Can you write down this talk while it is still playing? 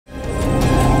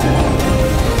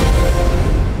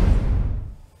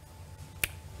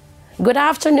Good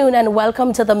afternoon and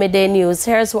welcome to the Midday News.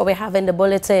 Here's what we have in the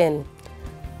bulletin.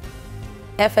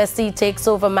 FSC takes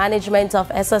over management of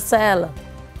SSL.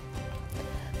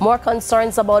 More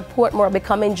concerns about Portmore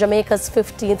becoming Jamaica's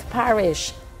 15th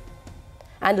parish.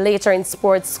 And later in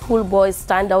sports, schoolboys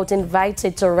standout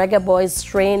invited to Reggae Boys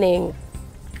training.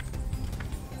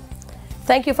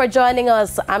 Thank you for joining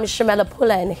us. I'm Shamela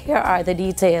Pullen. Here are the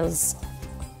details.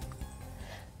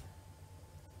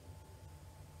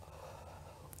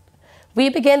 We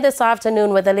begin this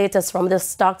afternoon with the latest from the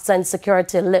Stocks and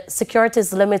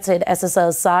Securities Limited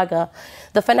SSL Saga.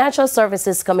 The Financial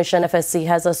Services Commission FSC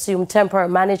has assumed temporary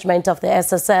management of the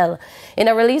SSL. In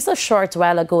a release a short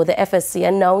while ago, the FSC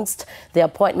announced the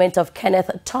appointment of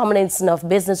Kenneth Tomlinson of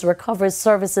Business Recovery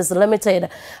Services Limited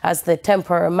as the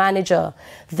temporary manager.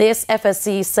 This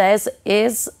FSC says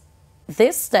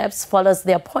This steps follows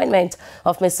the appointment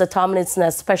of Mr. Tomlinson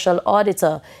as special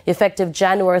auditor effective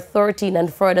January 13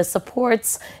 and further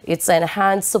supports its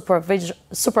enhanced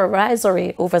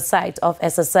supervisory oversight of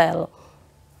SSL.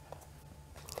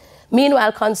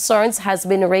 Meanwhile, concerns has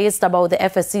been raised about the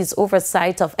FSC's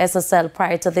oversight of SSL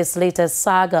prior to this latest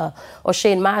saga.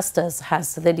 O'Shane Masters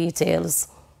has the details.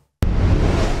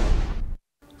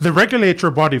 The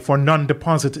regulatory body for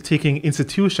non-deposit-taking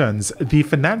institutions, the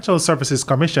Financial Services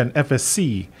Commission,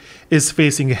 FSC, is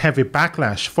facing a heavy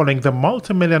backlash following the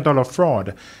multi-million-dollar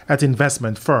fraud at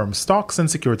investment firm Stocks and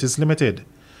Securities Limited.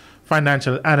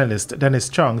 Financial analyst Dennis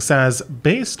Chung says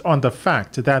based on the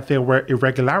fact that there were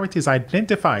irregularities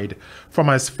identified from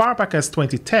as far back as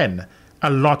 2010, a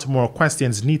lot more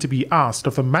questions need to be asked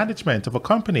of the management of a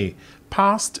company,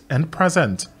 past and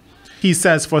present. He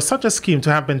says for such a scheme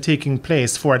to have been taking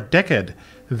place for a decade,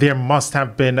 there must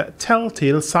have been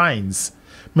telltale signs.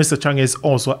 Mr. Chung is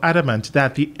also adamant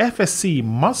that the FSC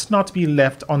must not be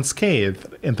left unscathed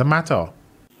in the matter.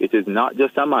 It is not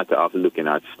just a matter of looking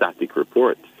at static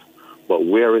reports, but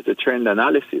where is the trend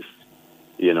analysis?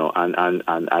 You know, and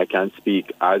I can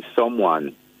speak as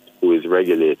someone who is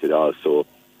regulated also,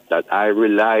 that I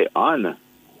rely on,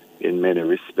 in many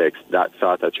respects, that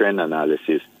sort of trend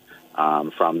analysis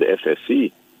from the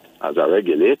FSC as a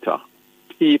regulator.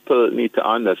 People need to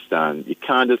understand you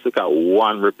can't just look at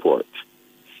one report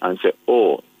and say,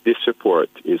 oh, this report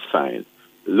is fine.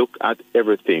 Look at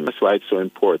everything. That's why it's so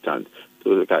important to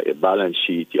look at your balance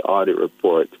sheet, your audit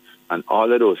report, and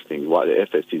all of those things, what the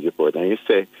FSC report. And you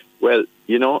say, well,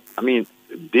 you know, I mean,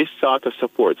 this sort of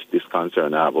supports this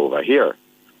concern I have over here.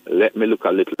 Let me look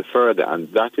a little further,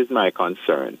 and that is my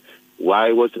concern.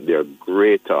 Why wasn't there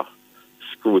greater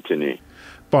scrutiny?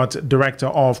 But Director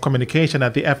of Communication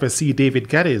at the FSC, David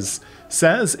Geddes,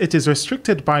 says it is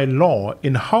restricted by law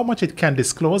in how much it can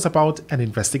disclose about an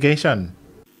investigation.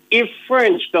 If, for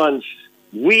instance,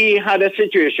 we had a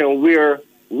situation where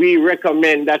we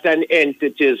recommend that an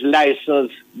entity's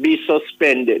license be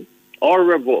suspended or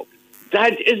revoked,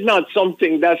 that is not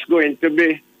something that's going to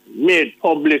be made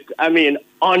public, until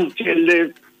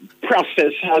the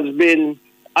process has been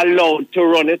allowed to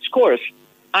run its course.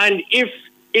 And if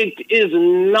the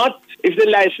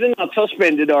license is not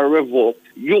suspended or revoked,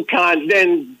 you can't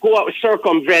then go out,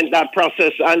 circumvent that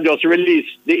process and just release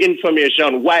the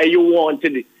information why you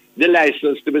wanted the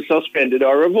license to be suspended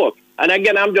or revoked. And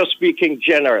again, I'm just speaking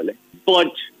generally.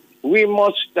 But we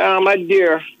must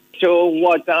adhere to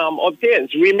what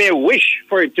obtains. We may wish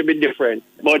for it to be different,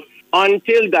 but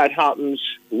until that happens,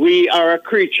 we are a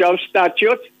creature of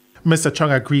statute. Mr.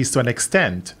 Chung agrees to an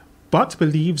extent, but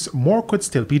believes more could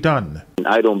still be done.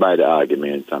 I don't buy the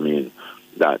argument,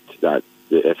 that the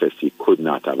FSC could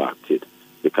not have acted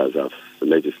because of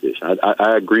legislation.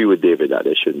 I agree with David that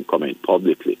they shouldn't comment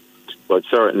publicly. But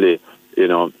certainly,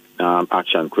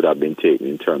 action could have been taken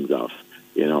in terms of,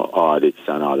 audits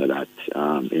and all of that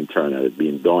internally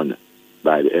being done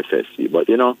by the FSC. But,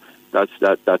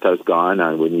 that has gone,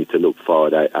 and we need to look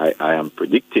forward. I am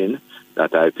predicting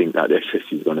that I think that the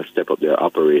FSC is going to step up their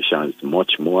operations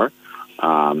much more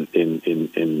in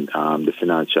the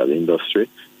financial industry,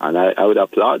 and I would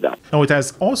applaud that. Now, it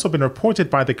has also been reported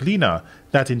by the Gleaner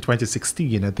that in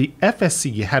 2016, the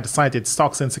FSC had cited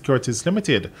Stocks and Securities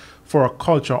Limited for a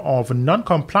culture of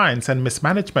non-compliance and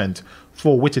mismanagement,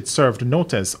 for which it served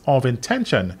notice of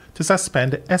intention to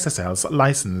suspend SSL's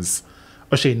license.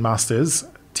 O'Shane Masters,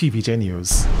 TVJ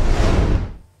News.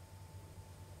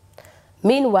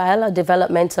 Meanwhile, a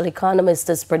developmental economist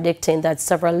is predicting that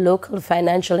several local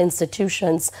financial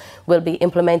institutions will be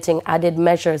implementing added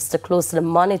measures to closely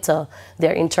monitor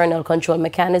their internal control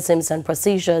mechanisms and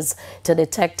procedures to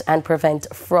detect and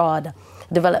prevent fraud.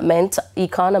 Development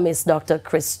economist Dr.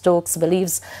 Chris Stokes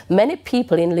believes many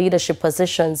people in leadership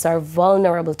positions are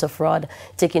vulnerable to fraud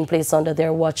taking place under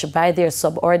their watch by their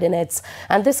subordinates,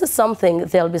 and this is something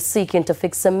they'll be seeking to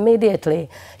fix immediately.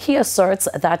 He asserts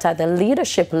that at the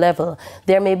leadership level,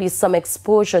 there may be some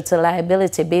exposure to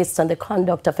liability based on the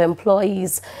conduct of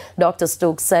employees. Dr.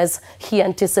 Stokes says he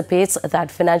anticipates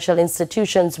that financial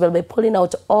institutions will be pulling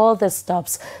out all the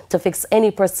stops to fix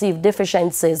any perceived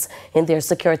deficiencies in their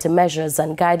security measures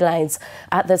and guidelines.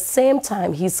 At the same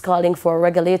time, he's calling for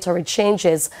regulatory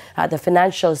changes at the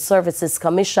Financial Services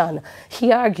Commission.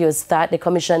 He argues that the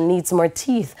Commission needs more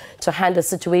teeth to handle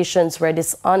situations where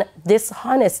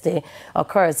dishonesty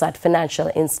occurs at financial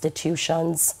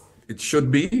institutions. It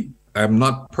should be. I'm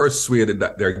not persuaded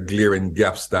that there are glaring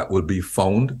gaps that will be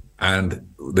found. And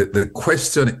the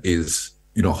question is,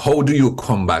 how do you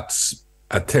combat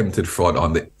attempted fraud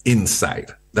on the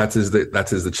inside? That is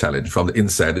the challenge from the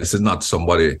inside. This is not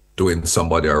somebody doing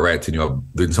somebody or writing you,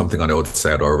 doing something on the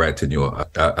outside or writing you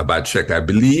a bad check. I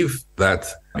believe that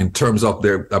in terms of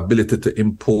their ability to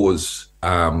impose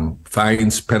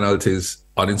fines, penalties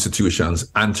on institutions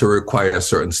and to require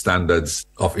certain standards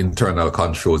of internal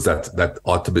controls, that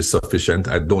ought to be sufficient.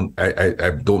 I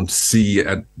don't see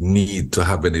a need to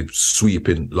have any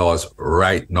sweeping laws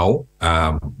right now,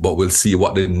 but we'll see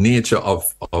what the nature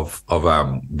of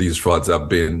these frauds have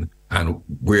been and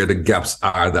where the gaps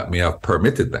are that may have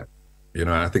permitted them.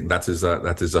 I think that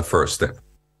is a first step.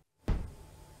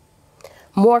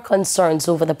 More concerns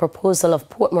over the proposal of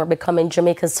Portmore becoming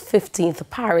Jamaica's 15th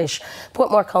parish.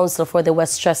 Portmore Council for the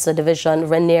Westchester Division,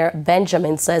 Rainier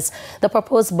Benjamin, says the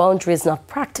proposed boundary is not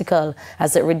practical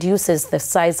as it reduces the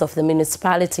size of the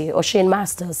municipality. O'Shane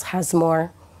Masters has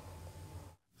more.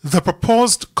 The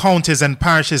proposed Counties and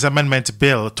Parishes Amendment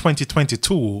Bill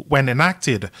 2022, when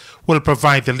enacted, will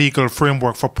provide the legal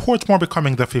framework for Portmore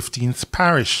becoming the 15th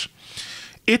parish.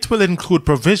 It will include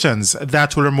provisions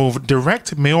that will remove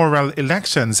direct mayoral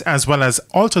elections as well as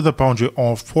alter the boundary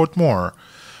of Portmore.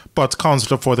 But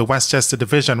Councillor for the Westchester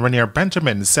Division, Rainier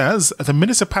Benjamin, says the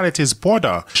municipality's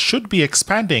border should be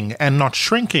expanding and not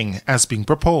shrinking as being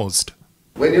proposed.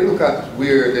 When you look at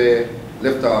where they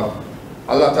left off,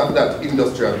 a lot of that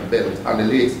industrial belt and the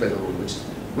Lakes Belt Road, which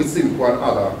we think one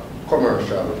other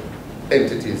commercial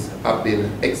entities have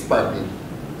been expanded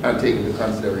and taken into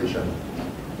consideration.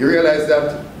 You realize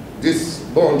that this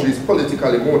boundary is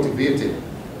politically motivated.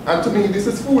 And to me, this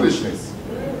is foolishness.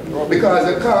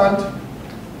 Because you can't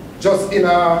just in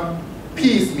a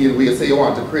piecemeal way say you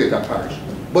want to create a parish.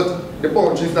 But the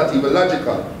boundary is not even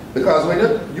logical. Because when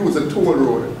you use a toll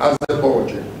road as the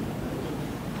boundary,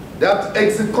 that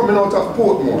exit coming out of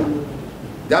Portmore,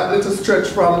 that little stretch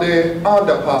from the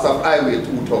underpass of Highway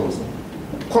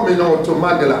 2000, coming out to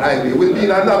Mandela Highway, will be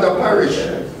in another parish.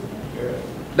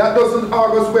 That doesn't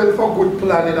argue well for good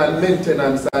planning and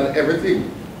maintenance and everything.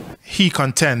 He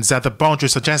contends that the boundary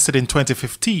suggested in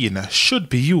 2015 should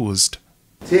be used.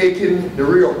 Taking the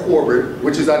Rio Corbett,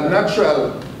 which is a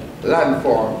natural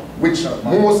landform, which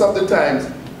most of the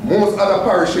times, most other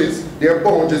parishes, their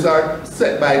boundaries are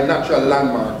set by natural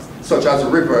landmarks, such as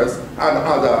rivers and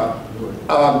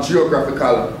other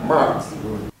geographical marks.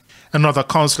 Another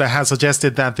councillor has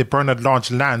suggested that the Bernard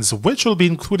Lodge lands, which will be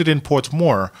included in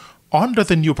Portmore, under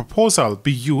the new proposal,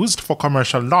 be used for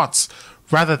commercial lots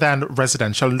rather than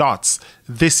residential lots.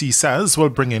 This, he says, will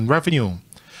bring in revenue.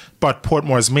 But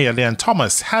Portmore's Mayor Leon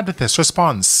Thomas had this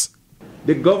response.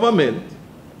 The government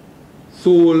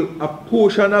sold a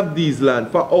portion of these land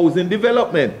for housing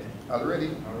development.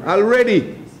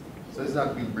 Already. So it's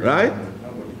not been right?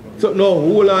 So no,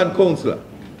 hold on, councillor.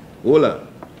 Hold on.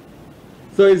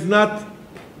 So it's not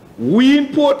we in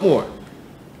Portmore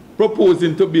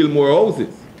proposing to build more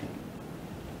houses.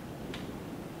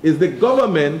 Is the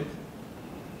government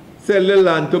sell the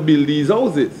land to build these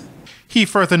houses? He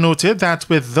further noted that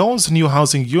with those new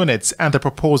housing units and the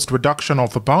proposed reduction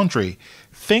of the boundary,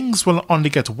 things will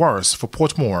only get worse for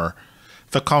Portmore.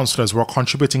 The councillors were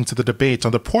contributing to the debate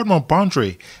on the Portmore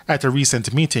boundary at a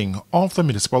recent meeting of the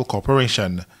Municipal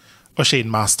Corporation. O'Shane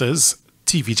Masters,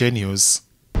 TVJ News.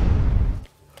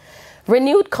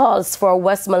 Renewed calls for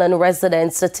Westmoreland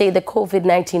residents to take the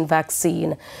COVID-19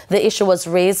 vaccine. The issue was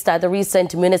raised at the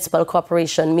recent Municipal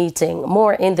Corporation meeting.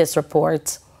 More in this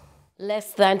report.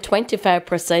 Less than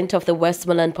 25% of the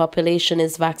Westmoreland population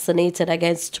is vaccinated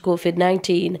against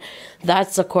COVID-19.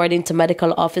 That's according to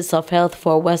Medical Officer of Health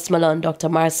for Westmoreland, Dr.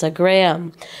 Marcia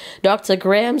Graham. Dr.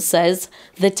 Graham says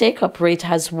the take-up rate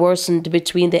has worsened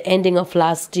between the ending of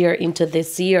last year into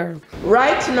this year.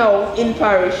 Right now in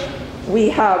parish, we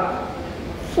have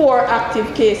 4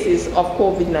 active cases of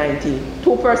COVID-19.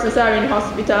 2 persons are in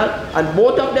hospital, and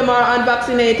both of them are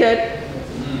unvaccinated,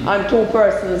 and 2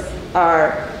 persons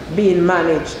are being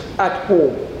managed at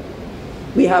home.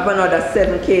 We have another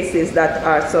 7 cases that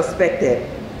are suspected.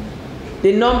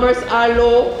 The numbers are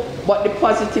low, but the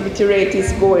positivity rate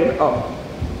is going up.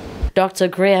 Dr.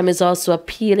 Graham is also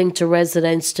appealing to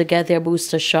residents to get their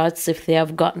booster shots if they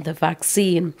have gotten the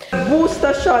vaccine.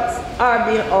 Booster shots are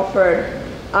being offered.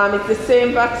 It's the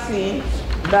same vaccine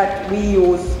that we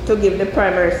use to give the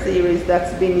primary series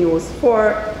that's been used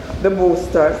for the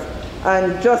boosters.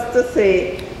 And just to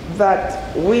say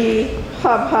that we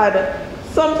have had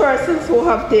some persons who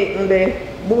have taken the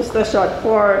booster shot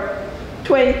for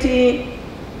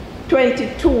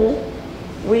 2022.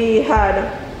 We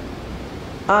have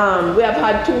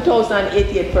had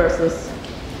 2,088 persons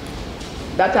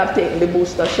that have taken the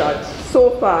booster shot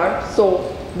so far.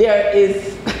 So there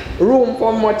is room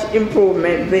for much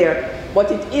improvement there,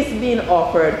 but it is being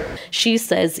offered. She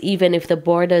says even if the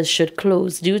borders should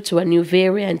close due to a new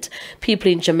variant,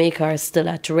 people in Jamaica are still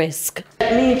at risk.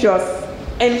 Let me just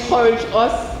encourage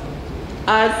us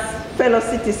as fellow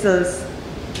citizens,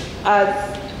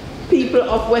 as people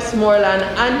of Westmoreland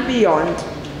and beyond,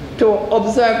 to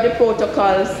observe the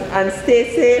protocols and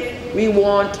stay safe. We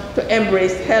want to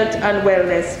embrace health and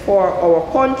wellness for our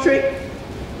country.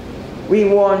 We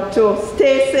want to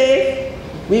stay safe.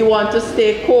 We want to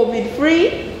stay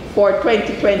COVID-free for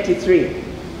 2023.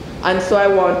 And so I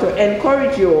want to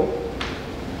encourage you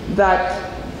that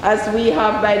as we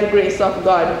have, by the grace of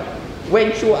God,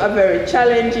 went through a very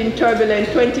challenging, turbulent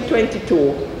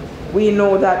 2022, we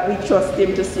know that we trust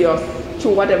Him to see us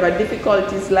through whatever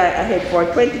difficulties lie ahead for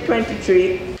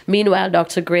 2023. Meanwhile,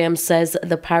 Dr. Graham says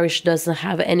the parish doesn't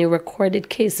have any recorded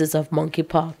cases of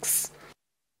monkeypox.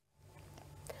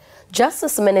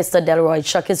 Justice Minister Delroy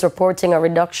Chuck is reporting a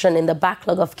reduction in the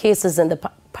backlog of cases in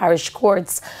the parish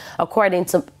courts. According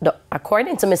to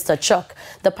Mr. Chuck,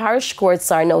 the parish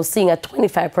courts are now seeing a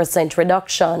 25%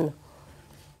 reduction.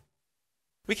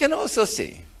 We can also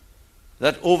say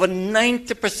that over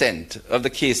 90% of the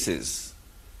cases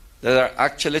that are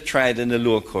actually tried in the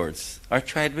lower courts are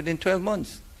tried within 12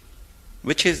 months,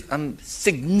 which is a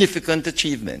significant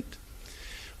achievement.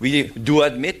 We do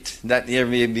admit that there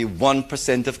may be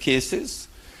 1% of cases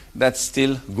that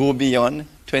still go beyond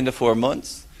 24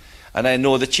 months. And I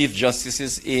know the Chief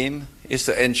Justice's aim is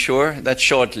to ensure that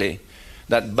shortly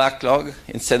that backlog,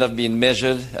 instead of being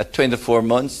measured at 24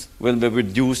 months, will be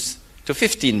reduced to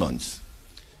 15 months.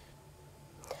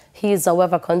 He is,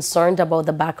 however, concerned about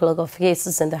the backlog of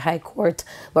cases in the High Court,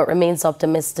 but remains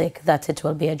optimistic that it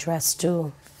will be addressed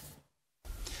too.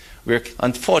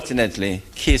 Unfortunately,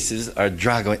 cases are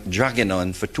dragging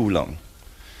on for too long.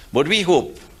 But we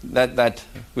hope that that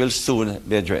will soon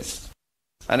be addressed.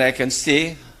 And I can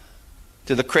say,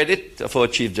 to the credit of our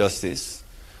Chief Justice,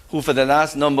 who for the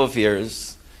last number of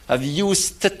years have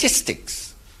used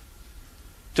statistics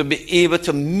to be able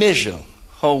to measure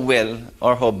how well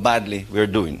or how badly we're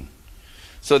doing.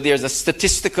 So there's a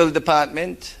statistical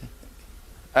department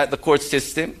at the court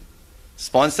system,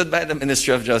 sponsored by the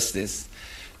Ministry of Justice,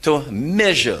 to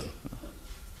measure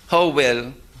how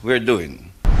well we're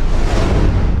doing.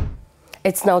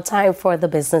 It's now time for the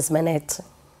Business Minute.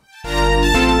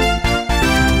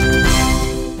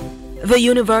 The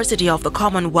University of the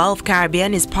Commonwealth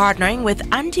Caribbean is partnering with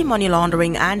Anti-Money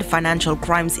Laundering and Financial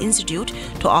Crimes Institute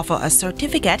to offer a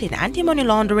certificate in anti-money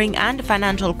laundering and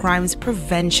financial crimes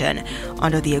prevention.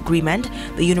 Under the agreement,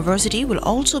 the university will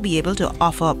also be able to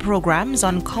offer programs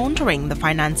on countering the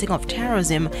financing of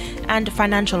terrorism and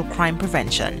financial crime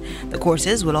prevention. The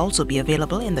courses will also be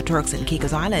available in the Turks and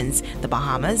Caicos Islands, the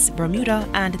Bahamas, Bermuda,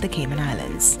 and the Cayman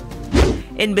Islands.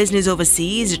 In business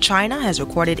overseas, China has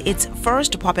recorded its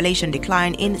first population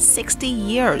decline in 60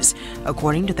 years.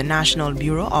 According to the National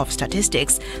Bureau of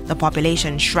Statistics, the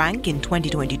population shrank in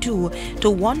 2022 to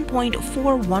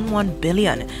 1.411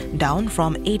 billion, down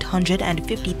from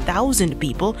 850,000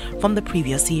 people from the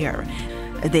previous year.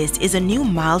 This is a new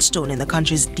milestone in the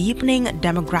country's deepening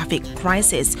demographic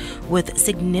crisis, with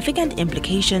significant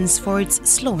implications for its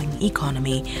slowing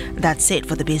economy. That's it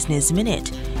for the Business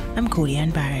Minute. I'm Cody Ann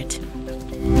Barrett.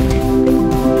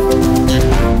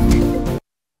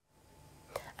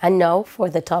 And now for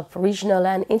the top regional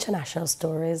and international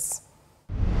stories.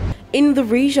 In the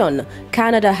region,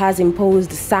 Canada has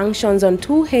imposed sanctions on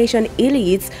 2 Haitian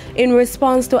elites in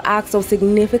response to acts of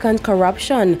significant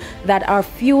corruption that are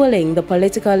fueling the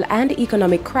political and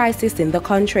economic crisis in the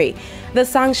country. The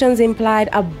sanctions implied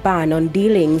a ban on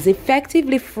dealings,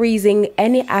 effectively freezing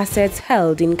any assets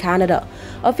held in Canada.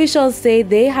 Officials say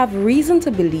they have reason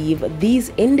to believe these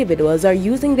individuals are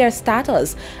using their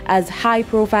status as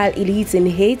high-profile elites in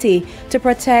Haiti to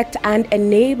protect and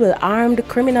enable armed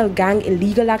criminal gang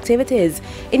illegal activities,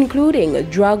 including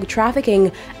drug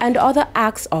trafficking and other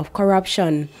acts of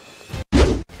corruption.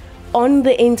 On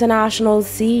the international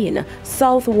scene,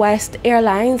 Southwest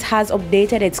Airlines has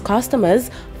updated its customers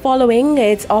following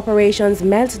its operations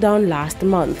meltdown last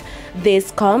month.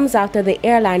 This comes after the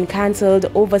airline cancelled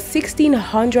over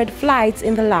 1,600 flights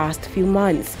in the last few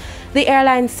months. The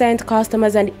airline sent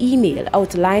customers an email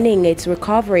outlining its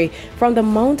recovery from the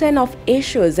mountain of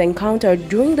issues encountered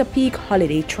during the peak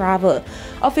holiday travel.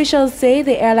 Officials say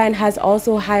the airline has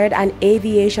also hired an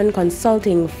aviation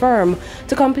consulting firm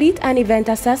to complete an event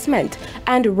assessment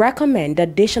and recommend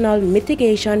additional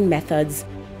mitigation methods.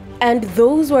 And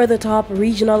those were the top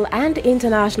regional and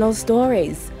international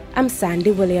stories. I'm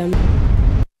Sandy Williams.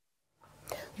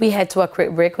 We head to a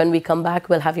quick break. When we come back,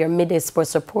 we'll have your midday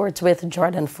sports report with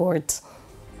Jordan Fort.